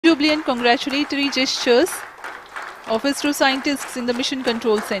jubilant congratulatory gestures of ISRO scientists in the Mission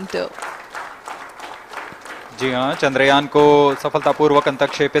Control Center. जी हाँ, चंद्रयान को सफलतापूर्वक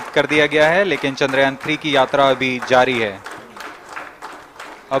अंतक्षेपित कर दिया गया है, लेकिन चंद्रयान 3 की यात्रा अभी जारी है।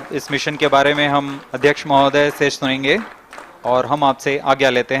 अब इस मिशन के बारे में हम अध्यक्ष महोदय से सुनेंगे और हम आपसे आज्ञा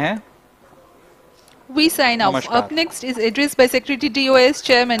लेते हैं। We sign off. Up next is address by Secretary DOS,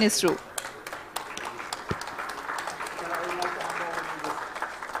 Chairman ISRO.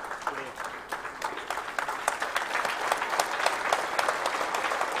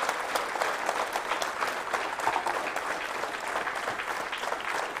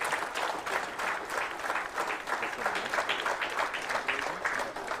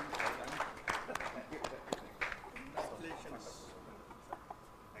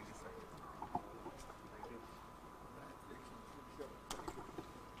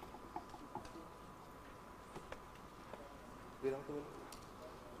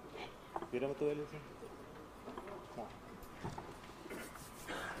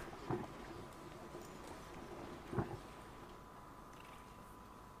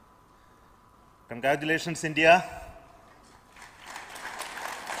 Congratulations, India.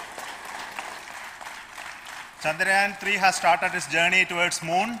 Chandrayaan 3 has started its journey towards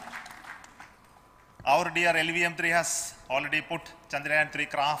moon. Our dear LVM-3 has already put Chandrayaan 3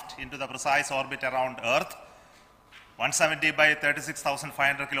 craft into the precise orbit around Earth. 170 by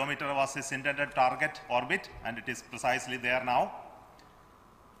 36,500 kilometers was its intended target orbit, and it is precisely there now.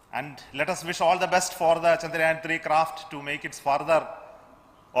 And let us wish all the best for the Chandrayaan 3 craft to make its further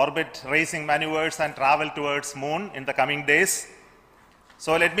orbit racing maneuvers and travel towards moon in the coming days.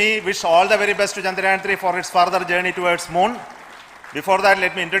 So let me wish all the very best to Chandrayaan 3 for its further journey towards moon. Before that,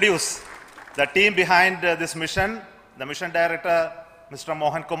 let me introduce the team behind this mission, the mission director, Mr.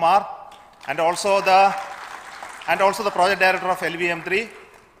 Mohan Kumar, and also the project director of LVM-3,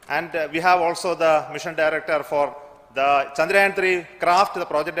 and we have also the mission director for the Chandrayaan 3 craft, the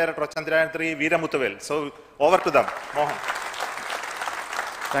project director of Chandrayaan 3, Veera Muthuvel. So over to them, Mohan.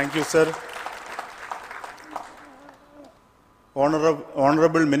 Thank you, sir.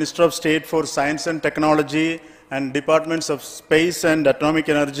 Honorable Minister of State for Science and Technology and Departments of Space and Atomic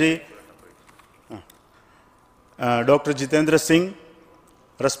Energy, Dr. Jitendra Singh,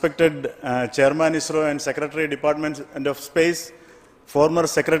 respected Chairman ISRO and Secretary Department of Space, former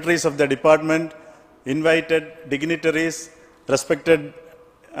secretaries of the department, invited dignitaries, respected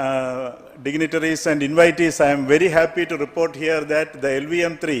dignitaries and invitees, I am very happy to report here that the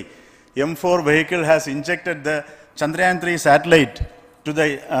LVM-3 M4 vehicle has injected the Chandrayaan 3 satellite to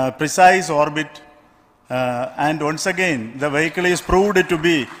the precise orbit, and once again the vehicle is proved to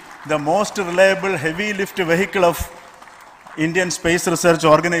be the most reliable heavy lift vehicle of Indian Space Research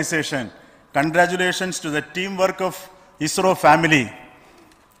Organization. Congratulations to the teamwork of ISRO family.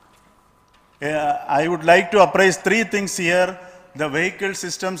 I would like to appraise 3 things here. The vehicle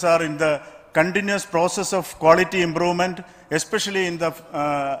systems are in the continuous process of quality improvement, especially in the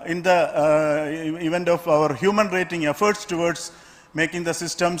event of our human rating efforts towards making the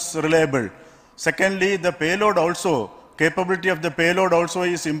systems reliable. Secondly, the payload also, capability of the payload also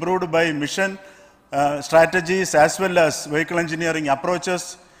is improved by mission strategies as well as vehicle engineering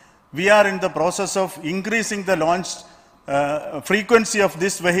approaches. We are in the process of increasing the launch frequency of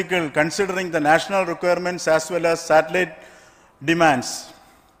this vehicle considering the national requirements as well as satellite demands.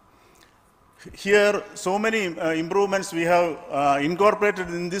 Here, so many improvements we have incorporated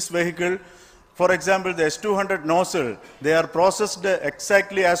in this vehicle. For example, the S200 nozzle, they are processed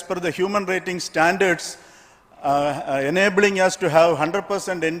exactly as per the human rating standards, enabling us to have 100%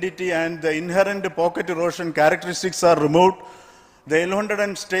 NDT, and the inherent pocket erosion characteristics are removed. The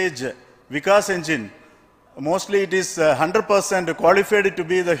L100 stage Vikas engine, mostly it is 100% qualified to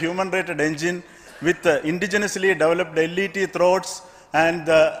be the human rated engine with indigenously developed LET throats, and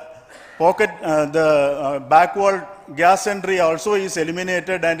the pocket, the backward gas entry also is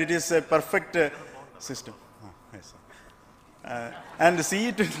eliminated, and it is a perfect system. Yes, and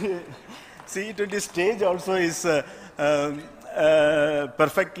CE20 stage also is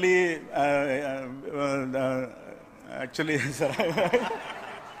perfectly, actually, sir.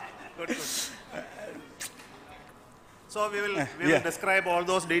 Good. So we will describe all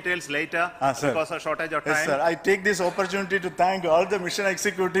those details later because of shortage of time. Yes, sir. I take this opportunity to thank all the mission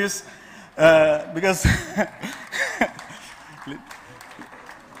executives because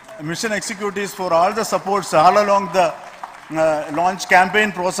mission executives for all the supports all along the launch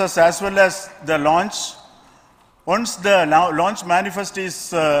campaign process as well as the launch. Once the launch manifest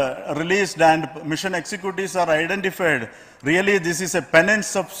is released and mission executives are identified, really this is a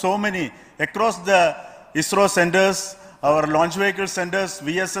penance of so many across the ISRO centers. our launch vehicle centers,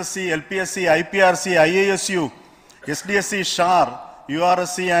 VSSC, LPSC, IPRC, IASU, SDSC, SHAR,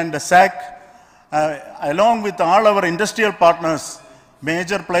 URSC and SAC, along with all our industrial partners,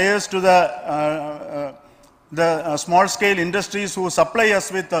 major players to the small-scale industries who supply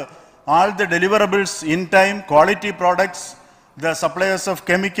us with all the deliverables in time, quality products, the suppliers of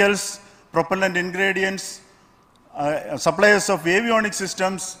chemicals, propellant ingredients, suppliers of avionics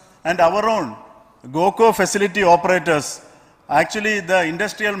systems, and our own GOCO facility operators. Actually, the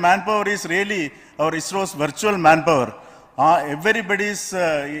industrial manpower is really our ISRO's virtual manpower. Everybody's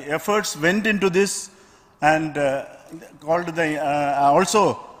efforts went into this, and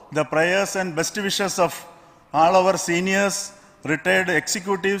also the prayers and best wishes of all our seniors, retired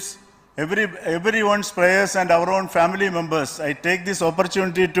executives, everyone's prayers and our own family members. I take this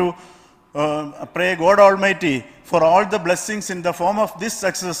opportunity to pray God Almighty for all the blessings in the form of this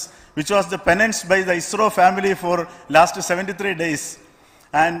success, which was the penance by the ISRO family for last 73 days.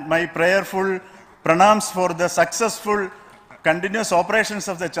 And my prayerful pranams for the successful continuous operations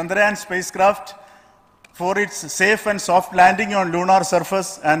of the Chandrayaan spacecraft, for its safe and soft landing on lunar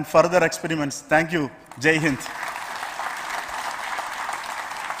surface and further experiments. Thank you. Jai Hind.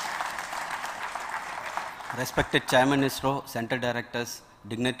 Respected Chairman ISRO, Center Directors,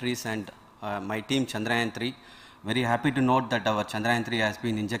 dignitaries and my team Chandrayaan 3, very happy to note that our Chandrayaan 3 has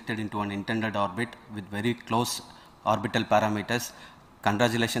been injected into an intended orbit with very close orbital parameters.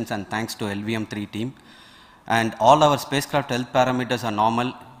 Congratulations and thanks to LVM-3 team. And all our spacecraft health parameters are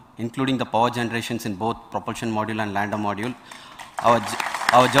normal, including the power generations in both propulsion module and lander module.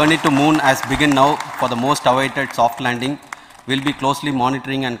 Our journey to moon has begun now for the most awaited soft landing. We'll be closely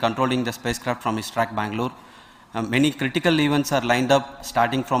monitoring and controlling the spacecraft from ISRAC Bangalore. Many critical events are lined up,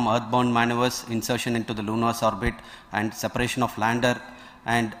 starting from earthbound maneuvers, insertion into the lunar orbit, and separation of lander,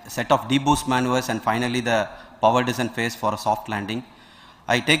 and set of deboost maneuvers, and finally the power descent phase for a soft landing.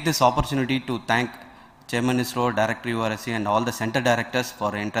 I take this opportunity to thank Chairman ISRO, Director URSC, and all the center directors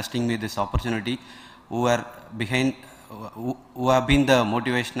for entrusting me this opportunity, who have been the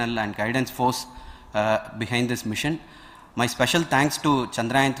motivational and guidance force behind this mission. My special thanks to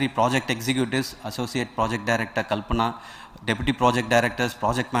Chandrayaan 3 project executives, Associate Project Director Kalpana, Deputy Project Directors,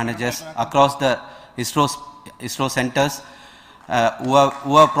 Project Managers across the ISRO centers who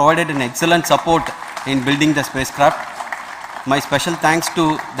have provided an excellent support in building the spacecraft. My special thanks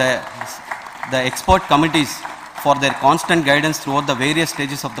to the expert committees for their constant guidance throughout the various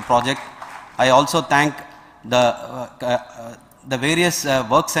stages of the project. I also thank the various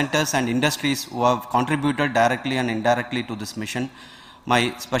work centers and industries who have contributed directly and indirectly to this mission.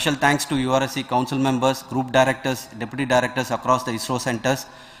 My special thanks to URSC council members, group directors, deputy directors across the ISRO centers,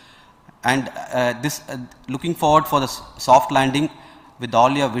 and looking forward for the soft landing with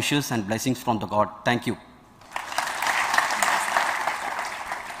all your wishes and blessings from the God. Thank you.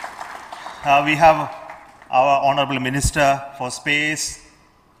 We have our Honorable Minister for Space,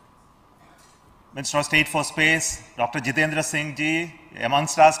 Minister of State for Space, Dr. Jitendra Singh ji,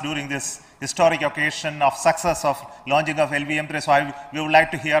 amongst us during this historic occasion of success of launching of LVM-3. So we would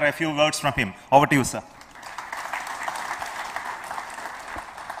like to hear a few words from him. Over to you, sir.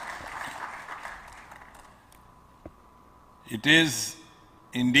 It is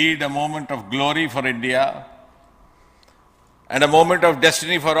indeed a moment of glory for India and a moment of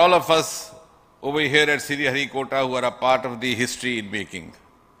destiny for all of us over here at Sriharikota who are a part of the history in making.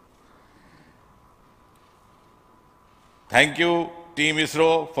 Thank you, Team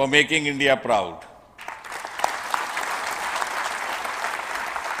ISRO, for making India proud.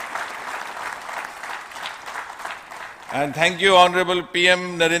 And thank you, Honorable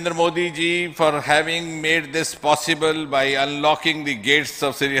PM Narendra Modi ji, for having made this possible by unlocking the gates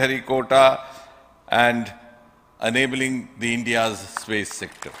of Sriharikota and enabling the India's space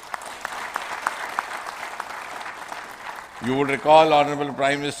sector. You would recall, Honorable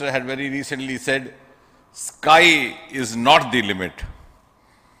Prime Minister had very recently said, sky is not the limit.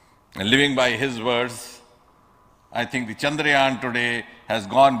 And living by his words, I think the Chandrayaan today has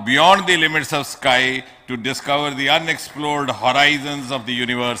gone beyond the limits of sky to discover the unexplored horizons of the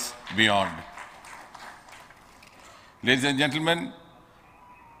universe beyond. Ladies and gentlemen,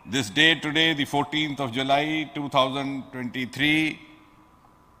 this day today, the 14th of July 2023,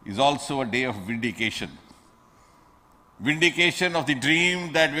 is also a day of vindication. Vindication of the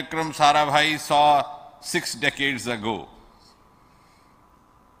dream that Vikram Sarabhai saw 6 decades ago.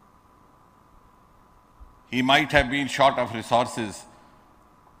 He might have been short of resources,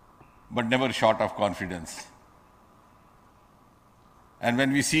 but never short of confidence. And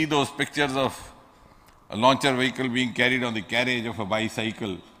when we see those pictures of a launcher vehicle being carried on the carriage of a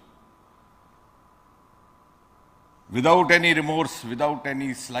bicycle, without any remorse, without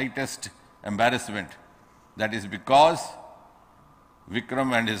any slightest embarrassment. That is because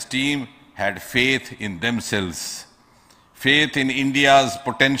Vikram and his team had faith in themselves, faith in India's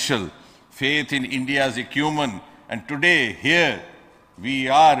potential, faith in India's acumen. And today, here, we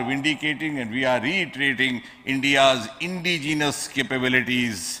are vindicating and we are reiterating India's indigenous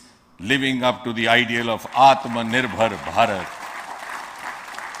capabilities, living up to the ideal of Atmanirbhar Bharat.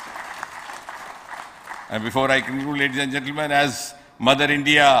 And before I conclude, ladies and gentlemen, as Mother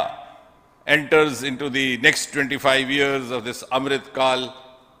India enters into the next 25 years of this Amrit Kal,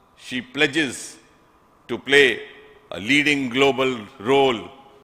 she pledges to play a leading global role